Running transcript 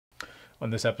On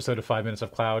this episode of 5 Minutes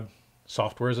of Cloud,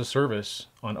 software as a service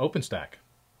on OpenStack.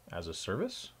 As a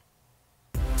service?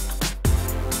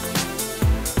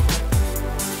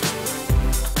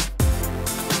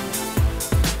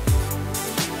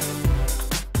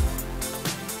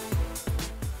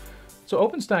 So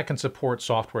OpenStack can support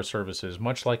software services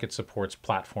much like it supports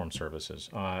platform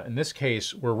services. In this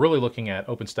case, we're really looking at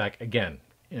OpenStack again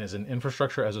as an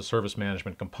infrastructure as a service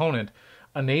management component,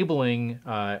 enabling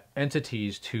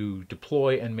entities to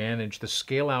deploy and manage the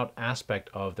scale-out aspect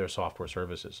of their software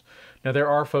services. Now, there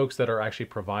are folks that are actually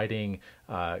providing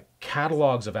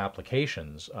catalogs of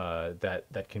applications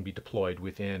that can be deployed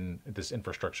within this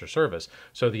infrastructure service.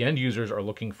 So the end users are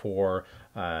looking for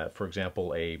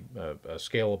example, a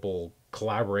scalable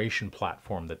collaboration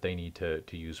platform that they need to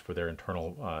use for their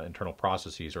internal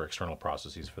processes or external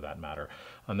processes for that matter.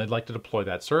 And they'd like to deploy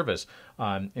that service.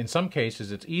 In some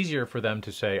cases, it's easier for them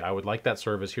to say, I would like that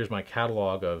service. Here's my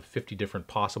catalog of 50 different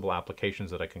possible applications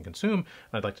that I can consume, and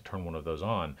I'd like to turn one of those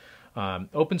on.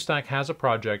 OpenStack has a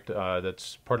project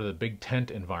that's part of the Big Tent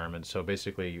environment, so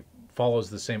basically follows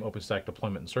the same OpenStack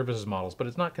deployment and services models, but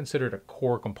it's not considered a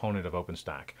core component of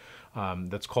OpenStack.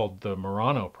 That's called the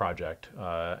Murano project.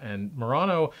 And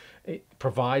Murano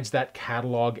provides that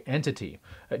catalog entity.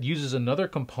 It uses another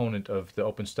component of the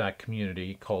OpenStack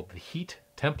community called the Heat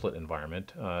template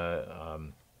environment,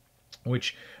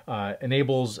 which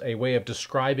enables a way of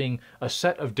describing a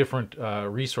set of different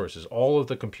resources, all of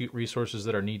the compute resources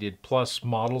that are needed, plus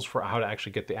models for how to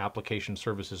actually get the application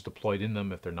services deployed in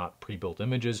them if they're not pre-built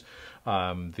images,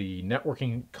 the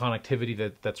networking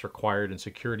connectivity that's required and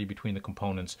security between the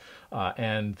components,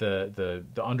 and the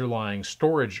underlying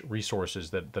storage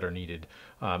resources that are needed.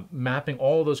 Mapping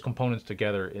all of those components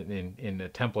together in a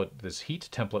template, this Heat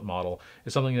template model,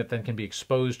 is something that then can be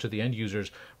exposed to the end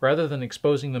users. Rather than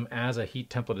exposing them as a Heat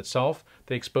template itself,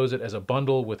 they expose it as a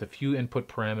bundle with a few input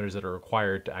parameters that are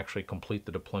required to actually complete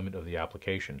the deployment of the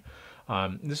application.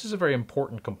 This is a very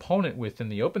important component within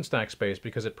the OpenStack space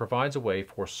because it provides a way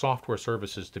for software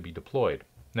services to be deployed.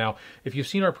 Now, if you've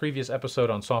seen our previous episode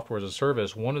on software as a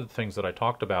service, one of the things that I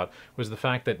talked about was the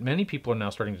fact that many people are now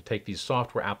starting to take these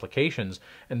software applications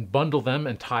and bundle them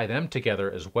and tie them together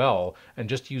as well, and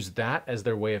just use that as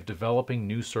their way of developing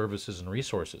new services and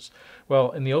resources.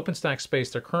 Well, in the OpenStack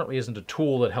space, there currently isn't a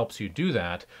tool that helps you do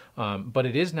that, but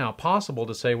it is now possible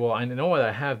to say, well, I know that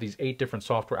I have these 8 different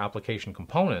software application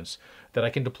components that I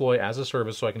can deploy as a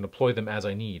service, so I can deploy them as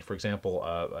I need. For example,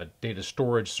 a data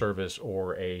storage service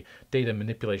or a data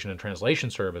manipulation and translation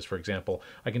service, for example.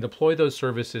 I can deploy those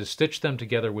services, stitch them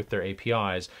together with their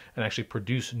APIs, and actually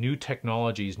produce new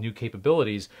technologies, new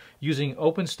capabilities, using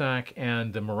OpenStack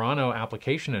and the Murano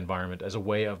application environment as a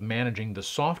way of managing the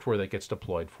software that gets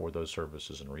deployed for those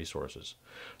services and resources.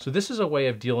 So this is a way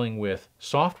of dealing with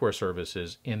software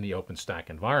services in the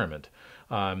OpenStack environment.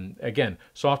 Again,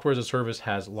 software as a service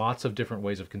has lots of different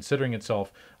ways of considering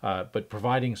itself, but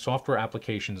providing software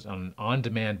applications on an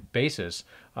on-demand basis,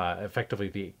 effectively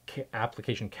the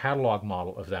application catalog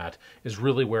model of that, is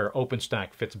really where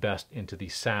OpenStack fits best into the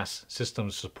SaaS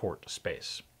systems support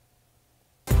space.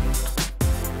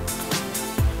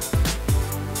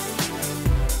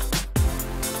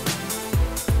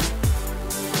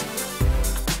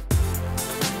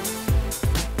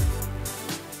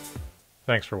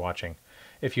 Thanks for watching.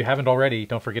 If you haven't already,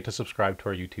 don't forget to subscribe to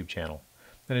our YouTube channel.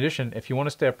 In addition, if you want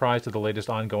to stay apprised of the latest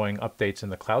ongoing updates in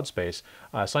the cloud space,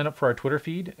 sign up for our Twitter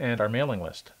feed and our mailing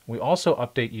list. We also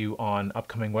update you on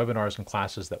upcoming webinars and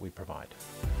classes that we provide.